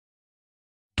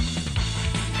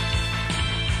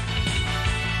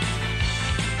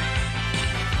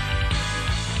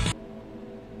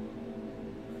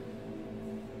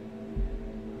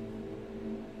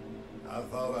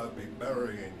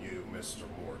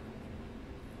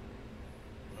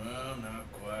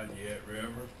outside yet,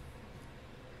 River?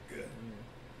 Good.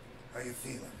 How you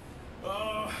feeling?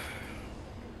 Oh,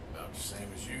 about the same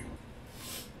as you.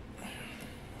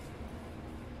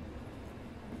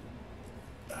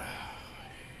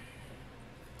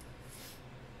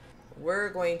 We're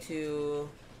going to...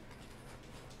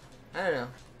 I don't know.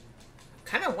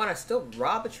 Kind of want to still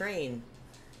rob a train.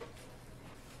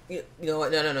 You know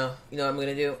what? No. You know what I'm going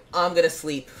to do? I'm going to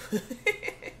sleep.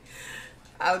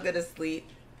 I'm going to sleep.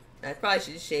 I probably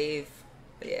should shave.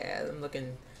 But yeah, I'm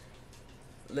looking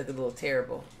a little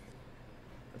terrible.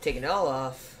 I'm taking it all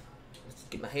off. Let's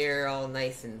get my hair all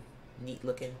nice and neat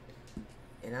looking.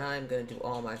 And I'm going to do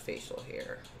all my facial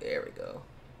hair. There we go.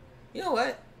 You know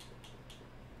what?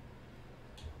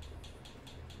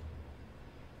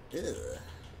 Ugh.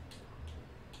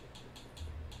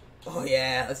 Oh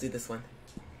yeah, let's do this one.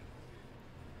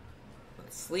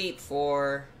 Let's sleep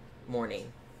for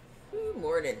morning. Ooh,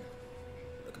 morning.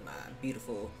 Look at my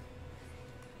beautiful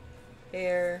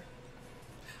hair.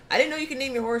 I didn't know you could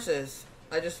name your horses.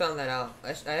 I just found that out.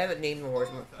 I haven't named my horse.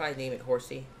 I'll probably name it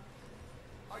Horsey.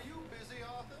 Are you busy,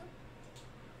 Arthur?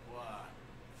 Why?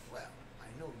 Well,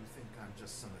 I know you think I'm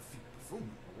just some effete buffoon.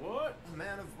 What? A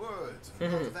man of words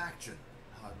and not of action.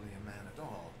 Hardly a man at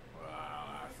all. Well,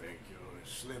 I think you're as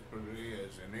slippery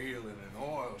as an eel in an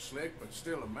oil slick, but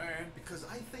still a man. Because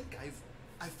I think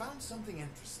I found something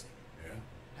interesting. Yeah?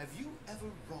 Have you ever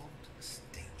robbed a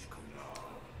stagecoach? No,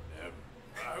 never.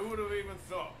 I would have even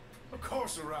thought. Of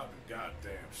course I robbed a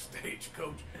goddamn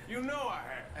stagecoach. You know I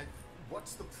have. And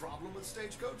what's the problem with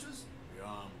stagecoaches?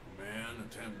 Young man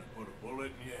attempting to put a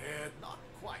bullet in your head. Not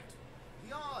quite.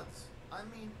 The odds. I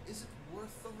mean, is it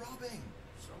worth the robbing?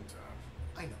 Sometimes.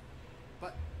 I know.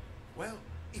 But, well,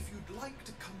 if you'd like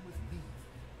to come with me,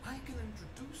 I can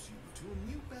introduce you to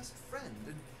a new best friend,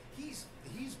 and he's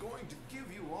going to give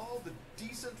you all the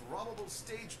decent, robbable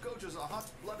stagecoaches a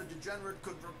hot-blooded degenerate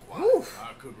could require. Oof.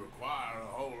 I could require a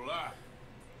whole lot.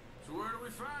 So where do we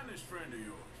find this friend of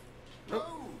yours?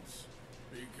 Feuds.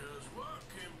 Because what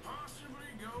can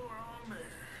possibly go wrong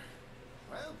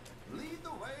there? Well, lead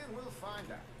the way and we'll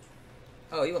find out.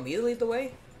 Oh, you want me to lead the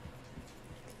way?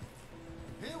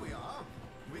 Here we are.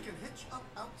 We can hitch up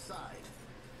outside.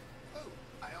 Oh,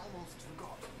 I almost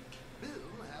forgot. Bill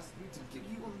asked me to give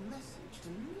you a message to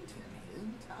meet him here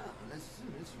in town as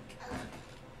soon as you can.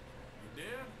 You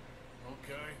did?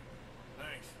 Okay.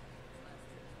 Thanks.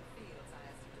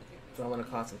 Do I want to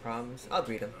cause some problems? I'll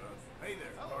greet him. Hey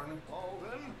there, partner.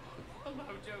 Alden.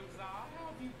 Hello, Josiah.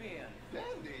 How have you been?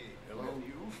 Dandy. Hello. And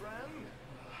you, friend?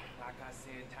 Like I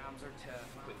said, times are tough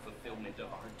with fulfillment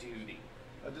of our duty.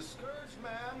 A discouraged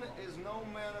man is no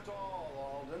man at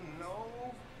all, Alden.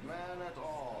 No man at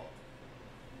all.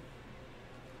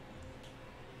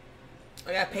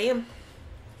 I gotta pay him.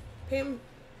 Pay him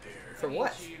for Ain't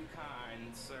what? you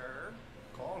kind, sir?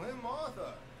 Call him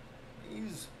Arthur.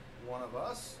 He's one of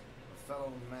us, a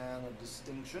fellow man of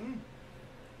distinction.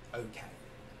 Okay,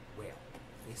 well,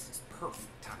 this is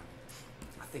perfect timing.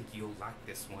 I think you'll like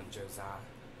this one, Josiah.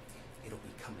 It'll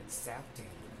be coming south down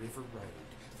the River Road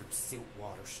through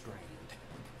Siltwater Strand.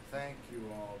 Thank you,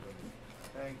 Alden.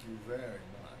 Thank you very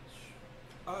much.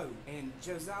 Oh, and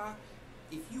Josiah,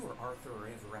 if you or Arthur are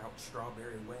ever out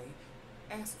Strawberry Way,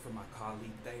 ask for my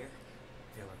colleague there,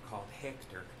 a fella called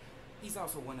Hector. He's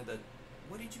also one of the,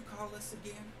 what did you call us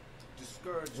again?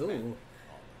 Discouraged Ooh. men.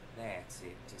 That's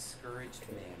it, discouraged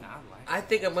men. I like I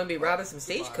think I'm gonna be robbing some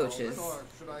Goodbye, stagecoaches. Alden, or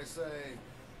should I say,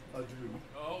 adieu?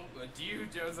 Oh, adieu,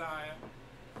 Josiah.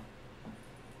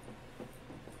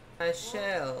 I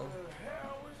shall. What the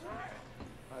hell was that?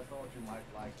 I thought you might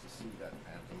like to see that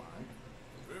pantomime.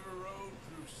 River Road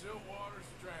through Siltwater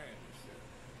Strand, you said.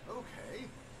 Okay,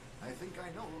 I think I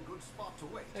know a good spot to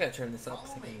wait. I gotta turn this up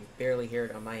because I can barely hear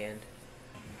it on my end.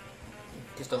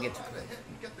 Just don't get too I'll ride ahead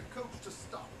and get the coach to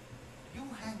stop. You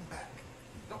hang back.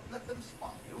 Don't let them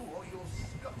spot you, or you'll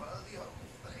scupper the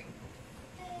whole thing.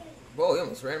 Whoa, you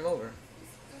almost ran him over.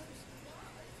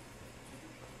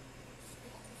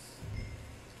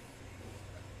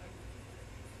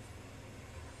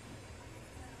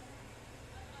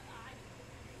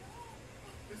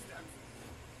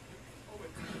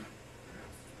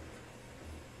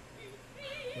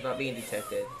 Without being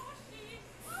detected.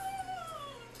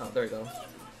 Oh, there we go.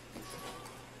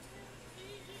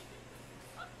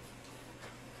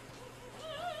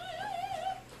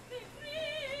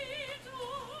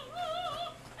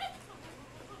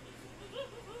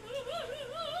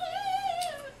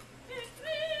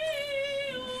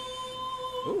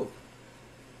 Ooh.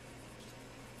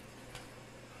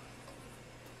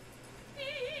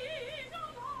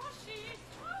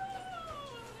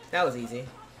 That was easy.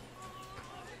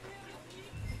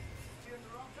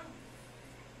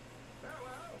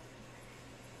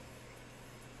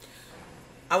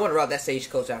 I want to rob that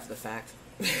stagecoach after the fact.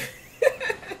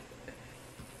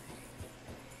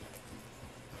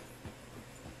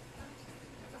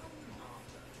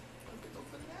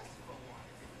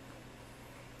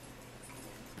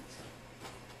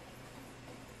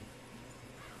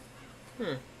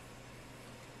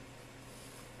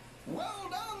 Well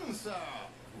done, sir.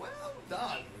 Well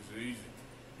done. It was easy.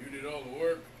 You did all the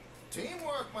work.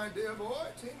 Teamwork, my dear boy.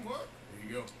 Teamwork. Here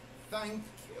you go. Thank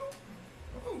you.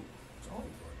 Oh, it's all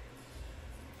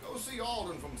good. Go see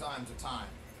Alden from time to time.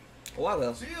 Oh, I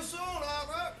will. See you soon,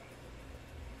 Arthur.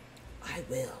 I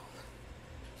will.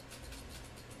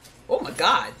 Oh my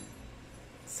god.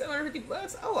 750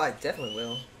 bucks? Oh, I definitely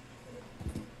will.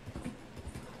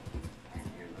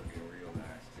 You're looking real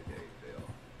nice today, Bill.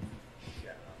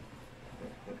 Shut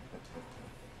up.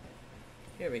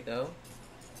 Here we go.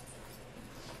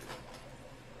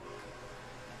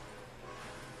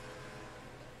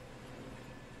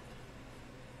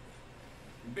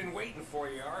 Been waiting for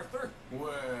you, Arthur.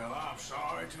 Well, I'm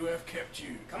sorry to have kept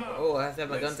you. Come on. Oh, I have to have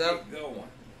my Let's guns out? get going.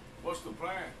 What's the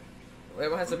plan?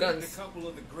 Everyone has their We met guns. a couple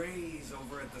of the Greys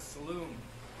over at the saloon.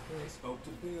 They spoke to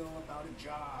Bill about a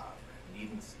job,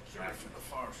 needing security. After the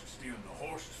farce of stealing the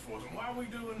horses for them, why are we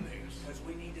doing this? Because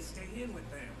we need to stay in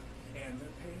with them, and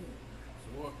they're paying.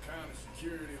 So what kind of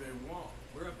security they want?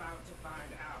 We're about to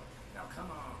find out. Now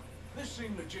come on. This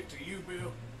seem legit to you,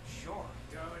 Bill? Sure.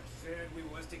 Dutch said we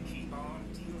was to keep on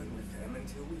dealing with them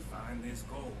until we find this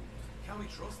gold. Can we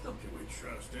trust them? Can we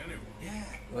trust anyone? Yeah.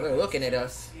 Well, they're looking at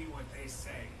us. See what they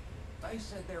say. They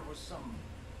said there was some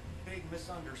big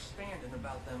misunderstanding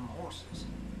about them horses.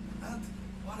 And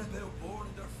what about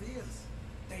boarding their fields?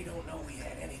 They don't know we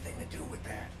had anything to do with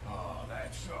that. Oh,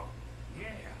 that's so.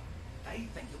 Yeah, they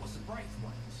think it was the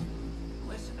Braithwaite.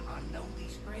 Listen, I know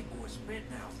these Grey Boys spit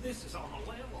now. This is on the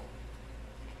level.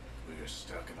 We're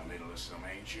stuck in the middle of some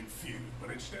ancient feud, but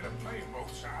instead of playing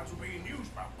both sides, we're being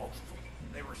used by both of them.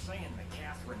 They were saying that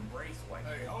Catherine Braithwaite.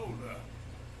 Hey, hold up.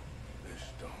 This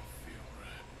don't feel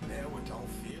right. Now it don't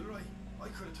feel right. I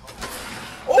could have told you.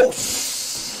 Oh,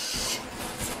 shh.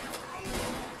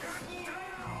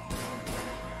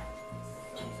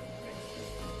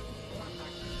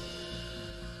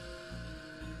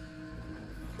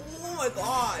 Oh my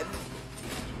god.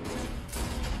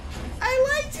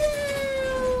 I liked him.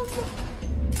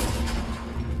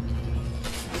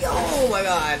 Oh my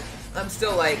god. I'm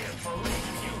still like.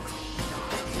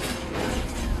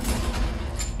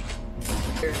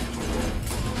 Here.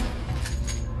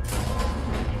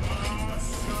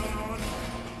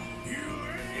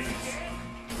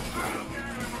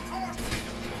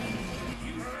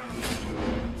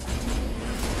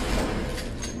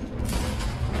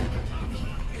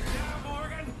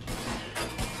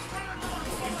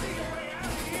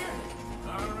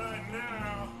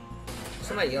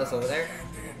 Somebody else over there.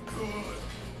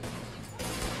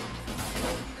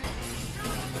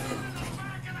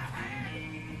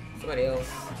 Somebody else.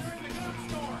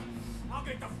 I'll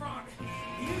get the front.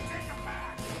 You take the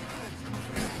back.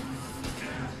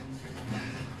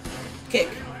 Kick.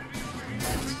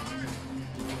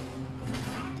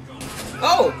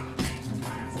 Oh!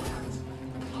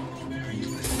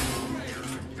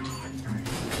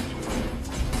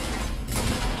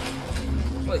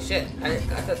 Holy shit. I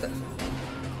thought that.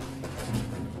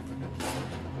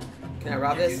 Can I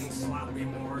rob You're this? getting sloppy,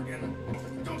 Morgan.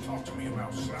 Don't talk to me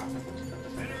about slap.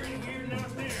 Better in here,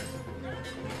 not there.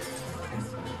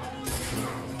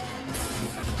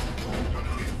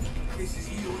 This is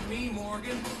you and me,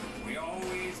 Morgan. We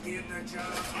always get the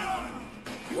job done.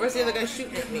 Where's the other guy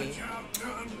shooting at me? Job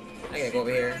done. I gotta go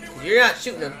over here. 'Cause you're not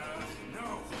shooting him.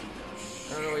 No.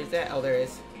 I don't know where he's at. Oh, there he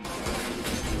is.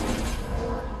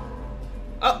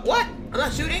 Oh, what? I'm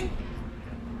not shooting?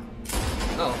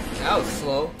 Oh, that was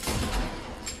slow.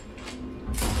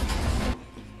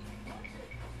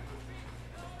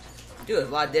 Dude, there's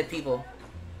a lot of dead people.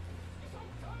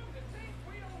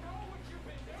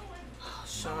 Oh,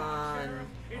 Sean.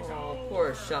 Oh,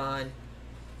 poor Sean.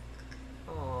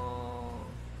 Oh.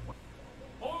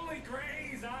 Only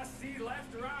Greys I see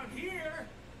left around here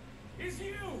is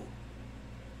you.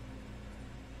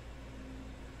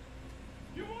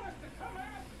 You want us to come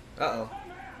out? Uh-oh.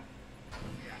 Come out.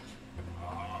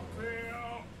 Oh,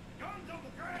 Bill. Guns on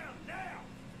the ground now.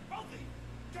 Both of you.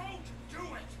 Don't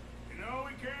do it. You know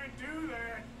we can't do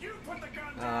that. You put the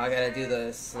gun Oh, down. I gotta do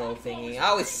the slow thingy. I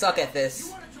always suck at this.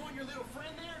 You want to join your little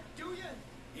friend there, do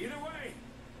you? Either way,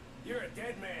 you're a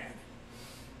dead man.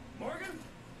 Morgan?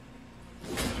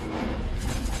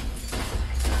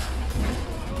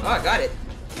 Oh, I got it.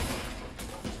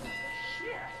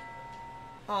 Shit.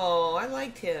 Oh, I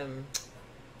liked him.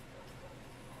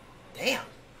 Damn.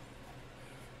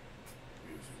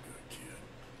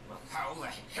 How the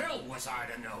hell was I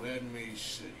to know? Let me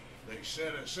see. They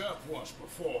set us up once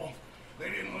before. They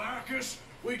didn't like us.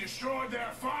 We destroyed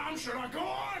their farm. Should I go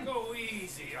on? Go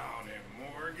easy on him,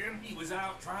 Morgan. He was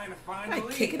out trying to find I'm a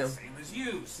lead. kicking him. Same as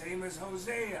you, same as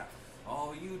Hosea.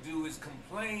 All you do is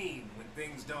complain when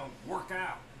things don't work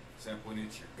out. Except when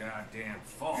it's your goddamn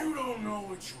fault. You don't know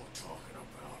what you're talking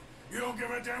about. You don't give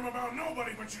a damn about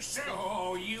nobody but yourself.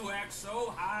 Oh, you act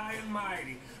so high and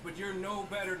mighty, but you're no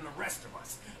better than the rest of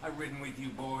us. I've ridden with you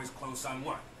boys close on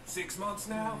what, 6 months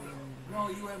now? And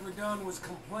all you ever done was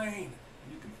complain.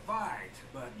 You can fight,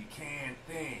 but you can't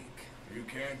think. You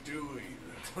can't do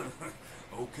either.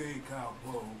 Okay,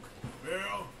 cowpoke.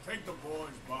 Bill, take the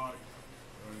boy's body.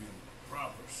 Put him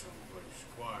proper someplace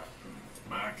quiet.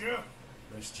 Micah,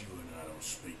 best you and I don't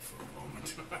speak for a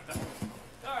moment.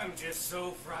 I'm just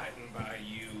so frightened by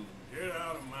you. Get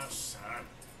out of my sight,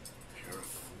 pair of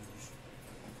fools.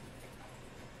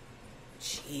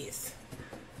 Jeez.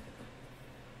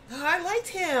 Oh, I liked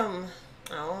him.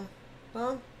 Oh,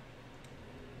 well.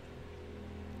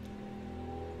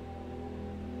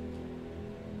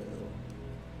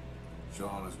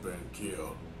 Sean has been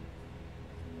killed.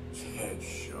 His head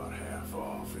shot half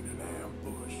off in an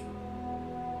ambush.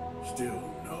 Still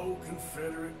no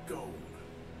Confederate gold.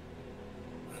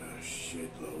 But a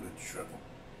shitload of trouble.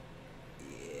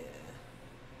 Yeah.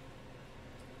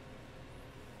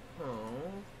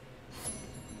 Oh.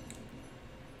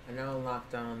 I know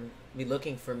locked on. Be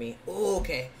looking for me. Oh,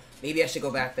 okay. Maybe I should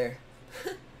go back there.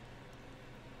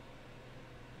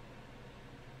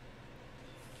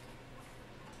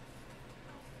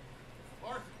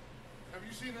 Arthur, have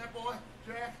you seen that boy,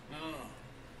 Jack? No.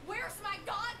 Where's my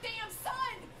goddamn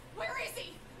son? Where is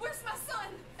he? Where's my son?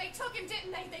 They took him,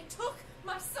 didn't they? They took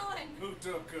my son. Who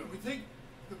took him? We think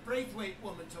the Braithwaite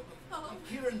woman took him. Oh. And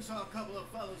Kieran saw a couple of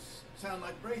fellows sound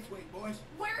like Braithwaite boys.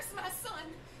 Where's my son?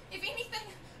 If anything,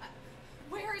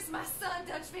 where is my son,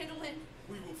 Dutch Vanderlyn?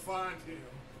 We will find him.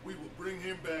 We will bring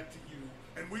him back to you.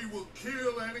 And we will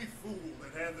kill any fool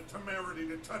that had the temerity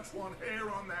to touch one hair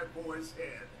on that boy's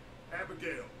head.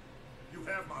 Abigail, you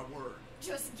have my word.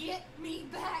 Just get me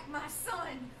back my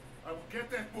son. I will get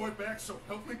that boy back, so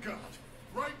help me God.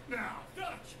 Right now.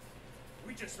 Dutch,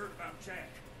 we just heard about Jack.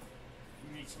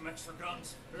 You need some extra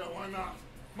guns? Yeah, why not?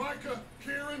 Micah,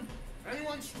 Kieran,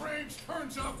 anyone strange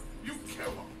turns up, you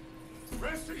kill him.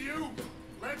 Rest of you,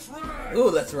 let's ride. Ooh,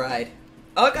 let's ride.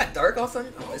 Oh, it got dark all of a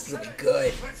sudden? Oh, this is gonna be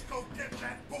good. Let's go get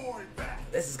that boy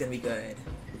back. This is gonna be good.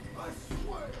 I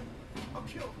swear, I'll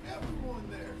kill everyone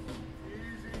there.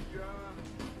 Easy, John.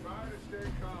 Try to stay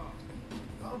calm.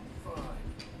 I'm fine.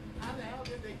 How the hell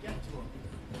did they get to him?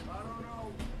 I don't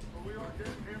know, but we are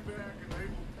getting him back and they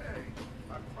will pay.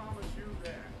 I promise you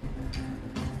that.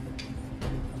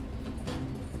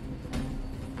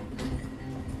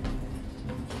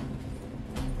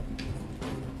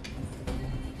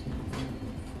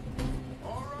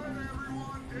 All right,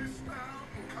 everyone, dismount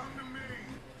and come to me.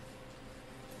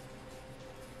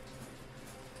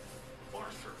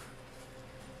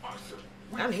 Arthur,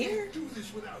 we I'm here. can't do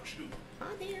this without you.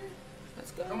 I'm here.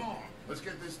 Let's go. Come on, let's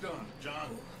get this done.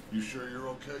 John, you sure you're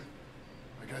okay?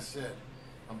 Like I said,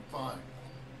 I'm fine.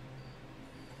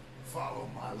 Follow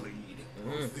my lead.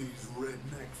 Both these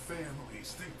redneck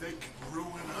families think they can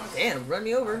ruin us. Damn, run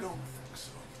me I over. don't think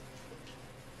so.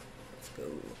 Let's go.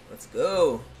 Let's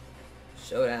go.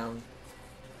 Showdown.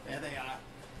 There they are.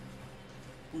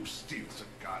 Who steals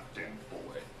a goddamn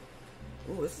boy?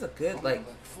 Ooh, this is a good, I'm like, gonna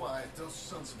let fly at those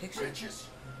sons of picture. bitches.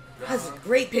 that's a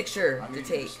great picture I to need you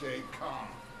take. to stay calm.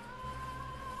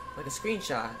 Like a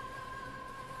screenshot.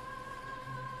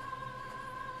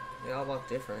 They all look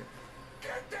different.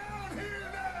 Get down here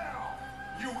now,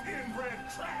 you inbred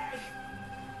trash!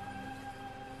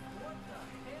 What the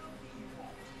hell do you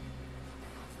want?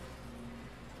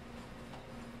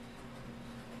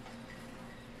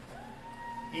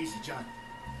 Easy, John.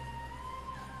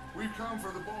 We've come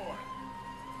for the boy.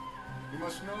 You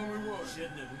must know we would.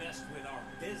 Shouldn't have messed with our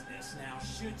business now,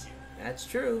 should you? That's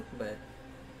true, but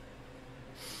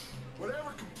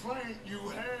Whatever complaint you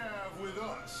have with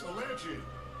us, alleged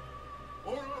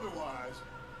or otherwise,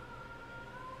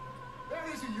 that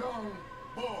is a young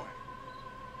boy.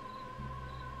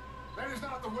 That is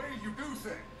not the way you do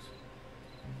things.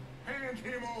 Hand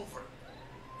him over.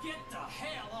 Get the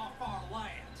hell off our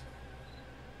land!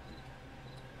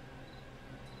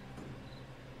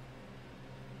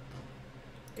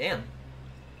 damn.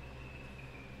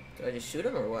 Do I just shoot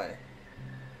him or what?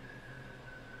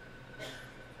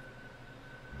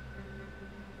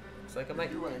 Looks like I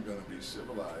might. You ain't gonna be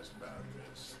civilized about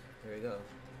this. Here we go.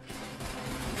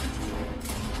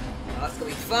 Oh, it's gonna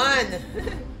be fun!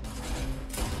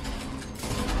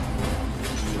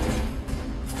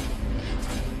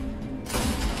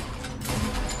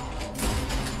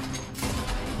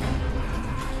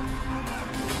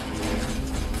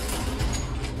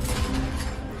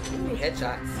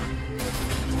 headshots.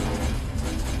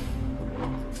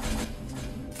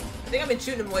 I think I've been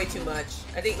shooting him way too much.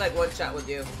 I think like one shot would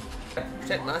do.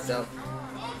 Protect myself.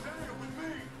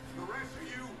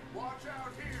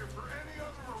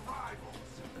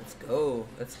 Let's go.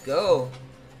 Let's go.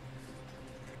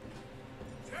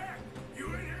 Jack, you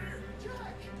in here?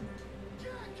 Jack,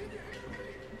 can you hear me?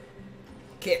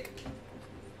 Kick.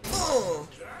 Oh.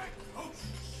 Jack, oh.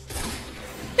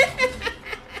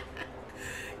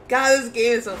 God, this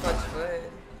game is so much fun.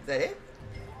 Is that it?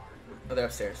 Oh, they're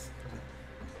upstairs.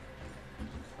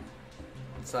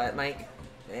 Saw that, Mike?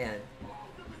 Man.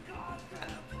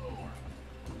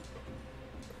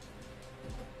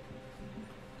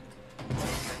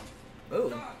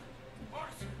 Ooh.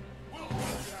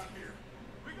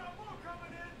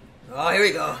 Oh, here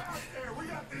we go. We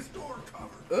got this door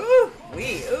covered. Ooh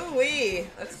wee.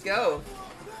 Let's go.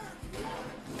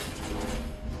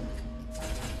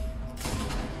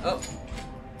 Oh.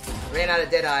 Ran out of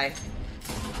Deadeye.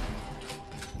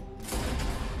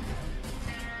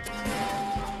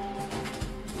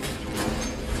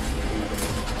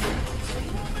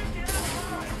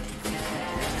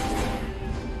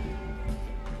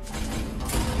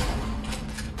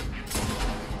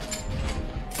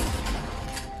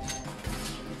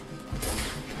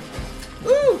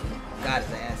 Woo! Got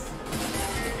his ass.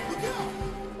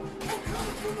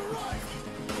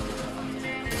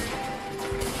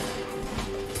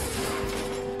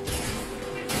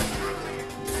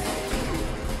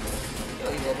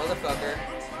 Oh, you little motherfucker.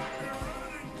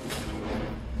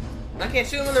 I can't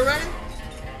shoot him when they're running?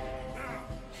 Now,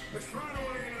 let's find a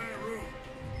way into that room.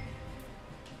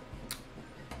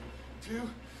 2,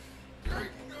 3,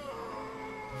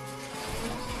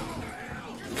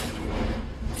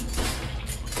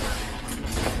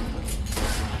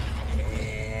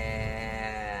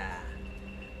 Yeah.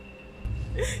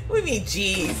 What do you mean,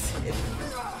 jeez?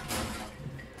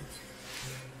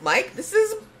 Mike, this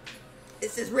is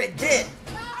Red Dead.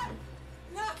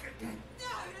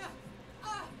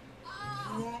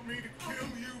 You want me to kill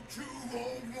you too,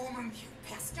 old woman?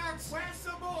 Bastards! Where's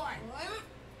the boy?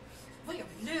 We have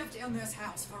lived in this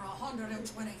house for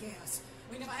 120 years.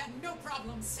 We never had no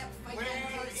problems except fighting.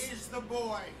 Where is the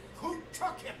boy? Who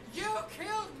took him? You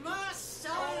killed my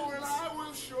son! Oh, and I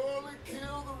will surely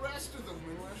kill the rest of them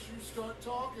unless you start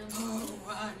talking. Oh,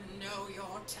 I know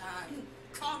your type.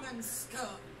 Common scum.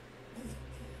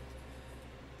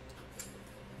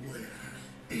 Where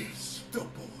is the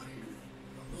boy?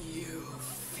 You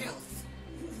filth.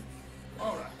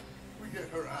 All right, we get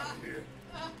her out of here.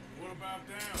 What about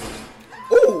down?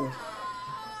 Ooh.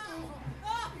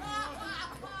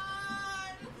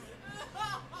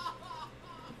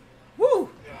 Woo.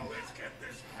 Now let's get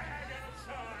this hag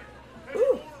outside. Ooh.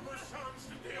 Have more of her sons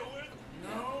to deal with.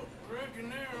 No, reckon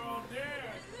they're all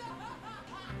dead.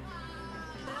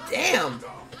 Damn.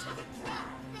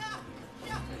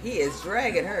 He is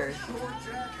dragging her. Poor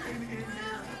Jack ain't in here.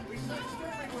 We searched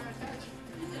everywhere.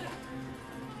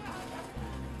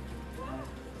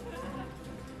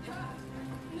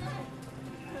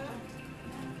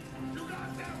 You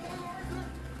got that one, Arthur?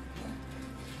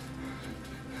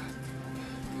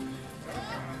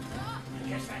 I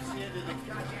guess that's the end of the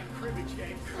goddamn cribbage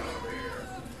game. Come here.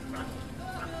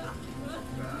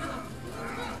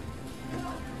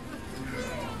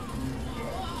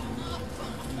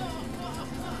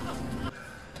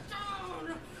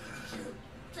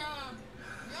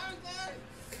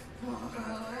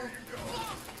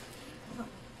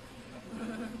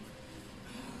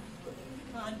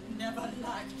 I never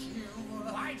liked you.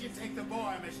 Why'd you take the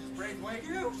boy, Mrs. Braithwaite?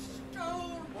 You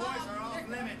stole Boys my are off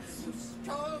liquor. limits. You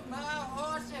stole my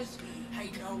horses.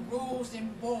 Ain't no rules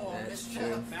in war, That's Mr.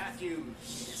 true.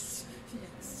 Matthews,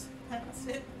 Yes, that's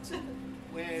it.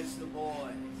 where's the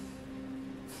boy?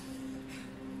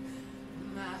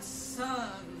 My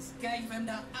sons gave him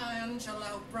to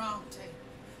Angelo Bronte.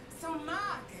 So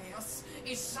my guess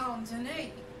is Saint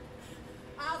Denis.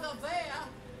 Either there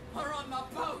or on my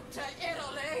boat to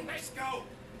Italy. Let's go.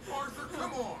 Arthur,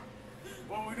 come on.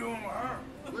 What we doing with her?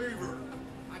 Leave her.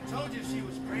 I told you she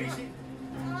was crazy.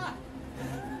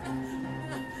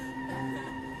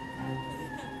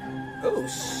 Oh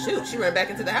shoot, she ran back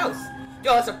into the house.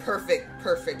 Yo, that's a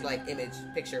perfect like image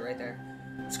picture right there.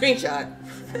 Screenshot.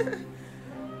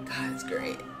 God, it's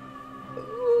great.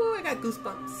 Ooh, I got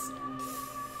goosebumps.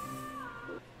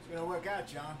 It's gonna work out,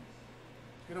 John.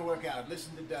 It's gonna work out.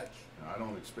 Listen to Dutch. Now, I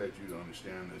don't expect you to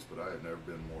understand this, but I have never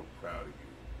been more proud of you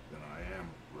than I am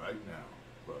right now,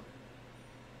 brother.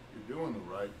 You're doing the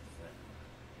right thing.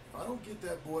 If I don't get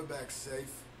that boy back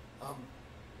safe,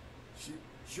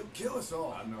 she'll kill us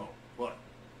all. I know, but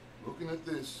looking at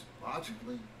this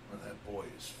logically, Well, that boy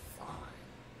is fine.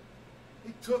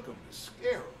 He took him to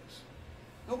scare us.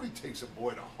 Nobody takes a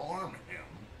boy to harm him.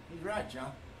 He's right,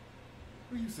 John.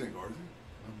 What do you think, Arthur?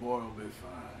 The boy will be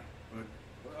fine. But,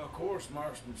 well, of course,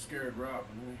 Marston scared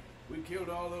Robin. We killed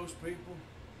all those people.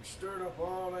 We stirred up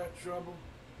all that trouble.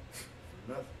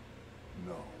 For nothing?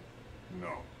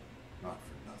 No, not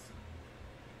for nothing.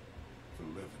 For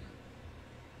living.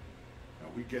 Now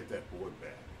we get that boy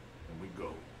back, and we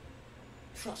go.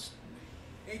 Trust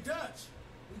me. Hey, Dutch,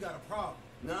 we got a problem.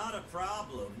 Not a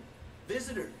problem.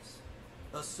 Visitors.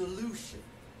 A solution.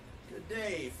 Good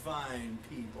day, fine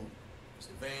people.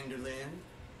 Mr. Vanderlyn,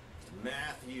 Mr.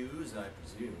 Matthews, I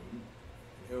presume. And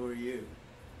who are you?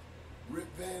 Rip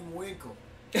Van Winkle.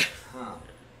 Huh.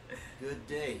 Good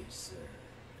day, sir.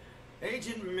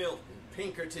 Agent Milton,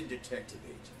 Pinkerton Detective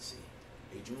Agency.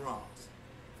 Agent Ross.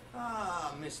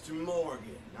 Ah, Mr.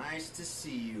 Morgan, nice to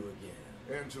see you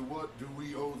again. And to what do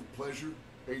we owe the pleasure,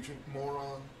 Agent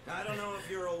Moron? I don't know if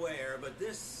you're aware, but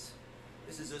this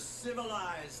is a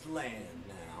civilized land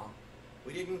now.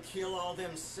 We didn't kill all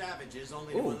them savages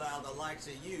only to allow the likes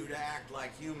of you to act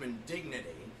like human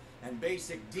dignity and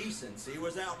basic decency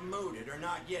was outmoded or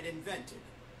not yet invented.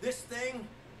 This thing,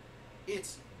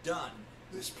 it's done.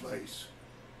 This place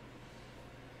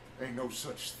ain't no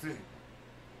such thing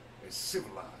as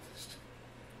civilized.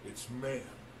 It's man,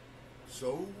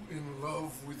 so in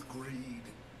love with greed,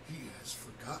 he has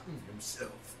forgotten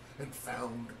himself and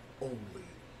found only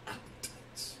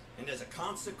appetites. And as a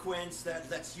consequence,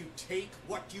 that lets you take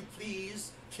what you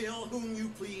please, kill whom you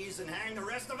please, and hang the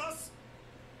rest of us?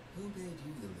 Who made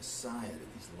you the messiah to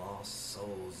these lost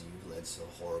souls you led so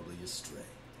horribly astray?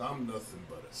 I'm nothing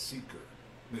but a seeker,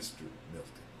 Mr.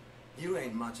 Milton. You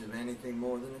ain't much of anything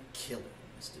more than a killer,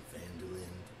 Mr. Vanderlyn.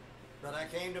 But I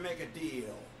came to make a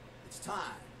deal. It's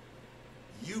time.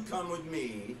 You come with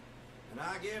me, and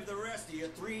I give the rest of you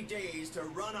 3 days to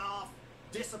run off,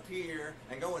 disappear,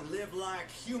 and go and live like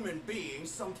human beings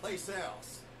someplace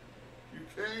else. You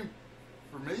came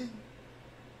for me?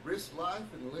 Risk life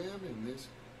and limb in this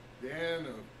den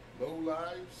of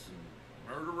lowlifes and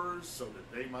murderers so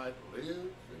that they might live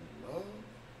and love?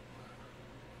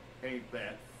 Ain't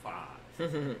that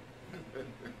fine?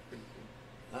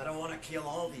 I don't want to kill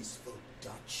all these folk,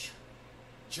 Dutch.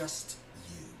 Just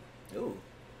you. Ooh.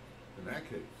 In that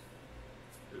case,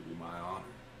 it'd be my honor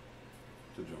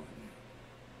to join you.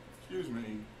 Excuse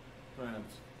me,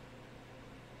 friends.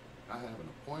 I have an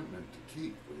appointment to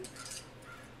keep with...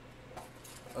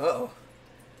 Uh-oh.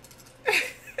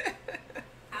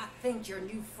 I think your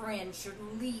new friend should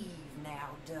leave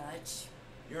now, Dutch.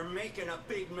 You're making a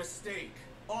big mistake.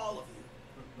 All of you.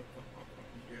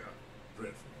 Yeah,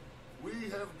 dreadful. We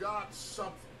have got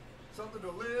something. Something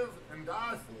to live and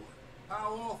die for.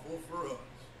 How awful for us.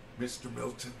 Mr.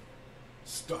 Milton,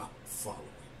 stop following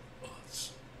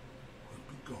us. We'll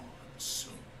be gone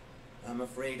soon. I'm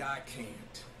afraid I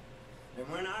can't. And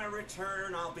when I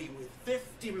return, I'll be with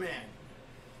 50 men.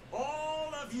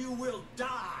 All of you will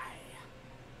die.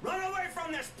 Run away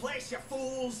from this place, you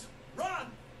fools!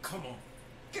 Run! Come on.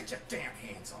 Get your damn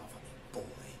hands off of me,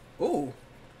 boy. Ooh.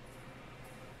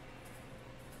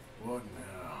 What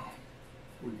now?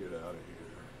 We get out of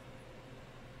here.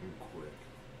 And quick.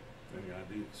 Any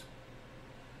ideas?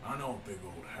 I know a big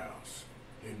old house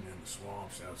hidden in the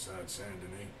swamps outside Saint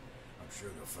Denis. I'm sure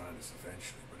they'll find us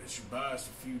eventually, but it should buy us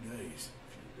a few days. A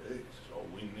few days is all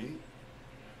we need.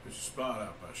 There's a spot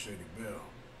out by Shady Belle.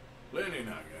 Lenny and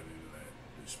I got into that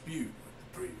dispute with the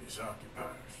previous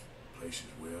occupiers. The place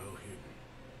is well hidden.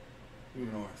 You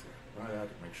and Arthur, right out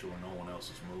to make sure no one else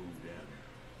has moved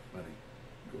in. Lenny,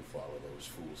 go follow those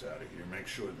fools out of here. Make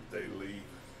sure that they leave.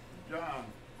 John,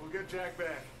 we'll get Jack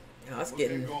back. Oh, that's We'll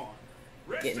getting get going.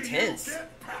 Rest getting of tense. You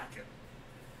get packing.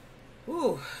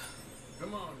 Ooh.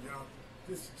 Come on, John.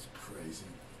 This is crazy.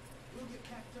 We'll get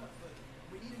packed up, but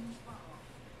we need a new spot.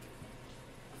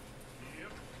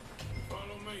 Yep.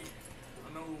 Follow me.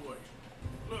 I know the way.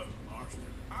 Look, Marston,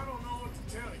 I don't know what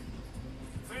to tell you.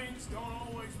 Things don't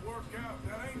always work out.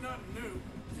 That ain't nothing new.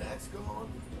 Jack's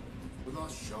gone. We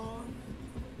lost Sean,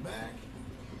 Mac,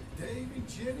 Dave, and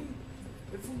Jenny.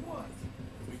 And for what?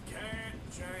 We can't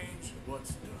change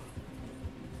what's done.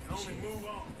 We can only move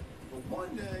on. But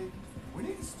one day, we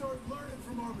need to start learning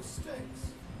from our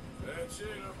mistakes. That's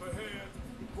it up ahead.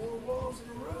 4 walls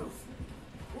and a roof.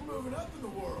 We're moving up in the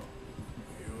world.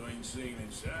 You ain't seen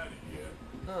inside it yet.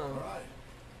 Oh. All right.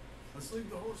 Let's leave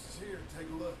the horses here and take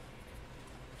a look.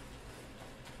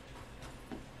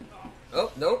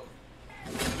 Oh, nope.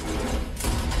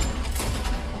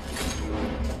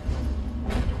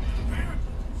 Man,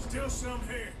 still some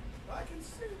here. I can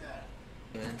see that.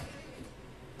 Man.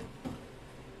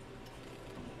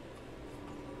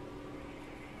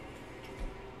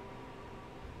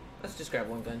 just grab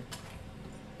one gun.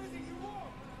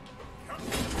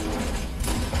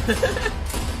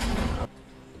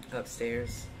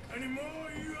 Upstairs. Any more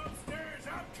of you upstairs?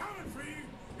 I'm coming for you.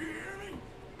 You hear me?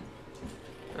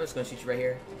 I'm just gonna shoot you right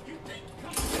here.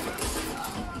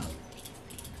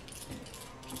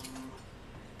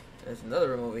 There's another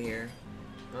room over here.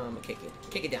 Oh, I'm gonna kick it.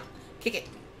 Kick it down. Kick it.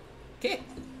 Kick.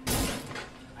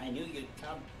 I knew you'd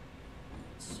come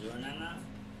soon enough.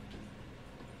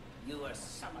 You were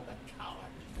some of the cowards.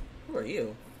 Who are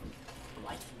you?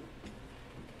 Like you.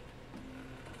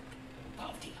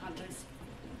 Bounty hunters.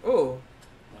 Oh.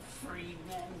 The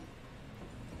freedmen.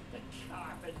 The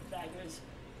carpetbaggers.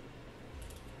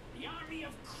 The army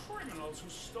of criminals who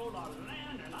stole our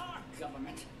land and our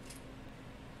government.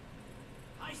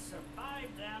 I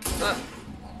survived them. Ah,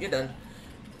 you're done.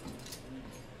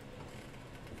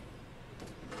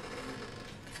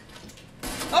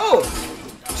 Oh!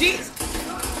 Jeez!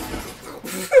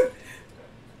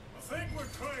 I think we're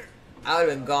clear. I would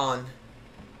have been gone.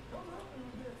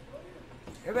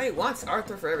 Everybody wants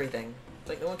Arthur for everything. It's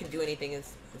like no one can do anything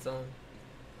its own.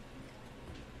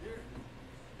 Here,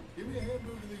 give me a hand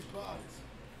moving these bodies.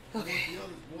 I want the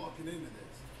others walking into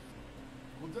this.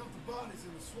 We'll dump the bodies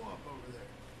in the swamp over there.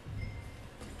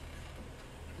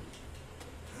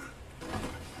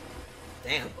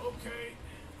 Damn. Okay,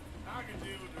 I can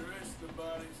deal with the rest of the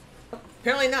bodies.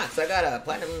 Apparently not, so I got a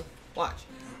platinum watch.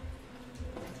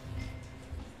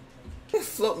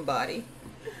 Floating body.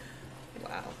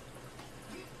 Wow.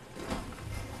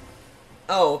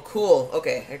 Oh, cool.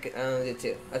 Okay, I did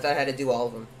too. I thought I had to do all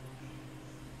of them.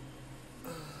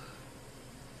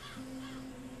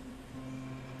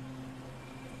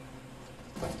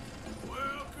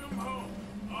 Welcome home,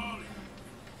 all of you,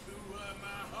 to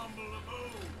my humble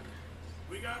abode.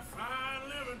 We got fine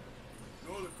living.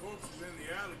 No other corpses in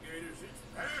the alligators. It's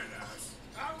paradise.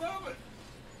 I love it.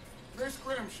 Miss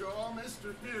Grimshaw,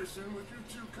 Mr. Pearson, would you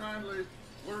two kindly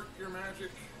work your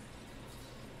magic?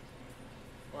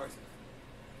 Arthur,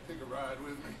 take a ride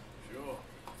with me. Sure.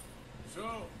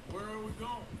 So, where are we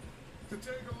going? To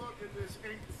take a look at this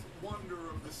eighth wonder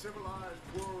of the civilized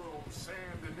world, Saint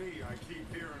Denis, I keep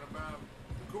hearing about.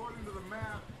 According to the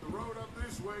map, the road up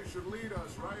this way should lead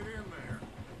us right in there.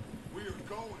 We are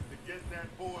going to get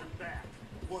that boy back,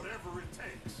 whatever it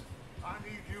takes. I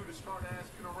need you to start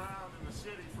asking around in the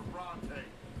city for Bronte.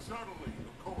 Subtly,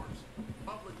 of course.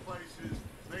 Public places,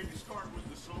 maybe start with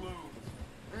the saloons.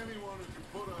 Anyone who can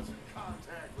put us in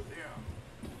contact with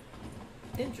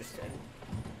him. Interesting.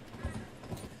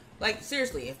 Like,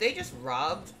 seriously, if they just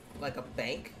robbed, like, a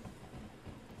bank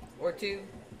or two,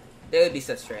 they would be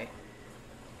set straight.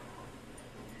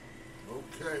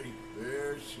 Okay,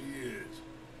 there she is.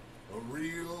 A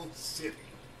real city.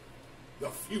 The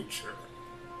future.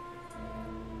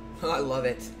 Oh, I love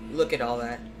it. Look at all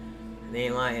that. And they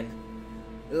ain't lying.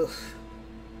 Ugh.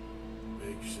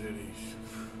 Big cities.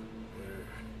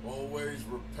 They're Always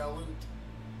repellent.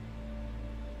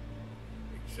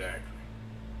 exactly.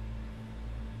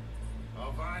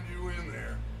 I'll find you in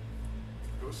there.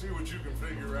 Go see what you can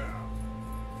figure out.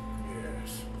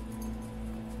 Yes.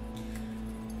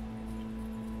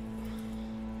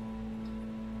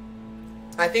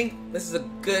 I think this is a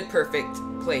good, perfect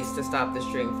place to stop the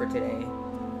stream for today.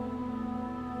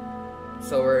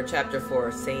 So we're at chapter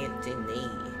 4, Saint Denis.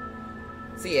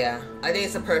 So yeah, I think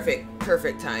it's a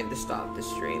perfect time to stop the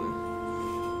stream.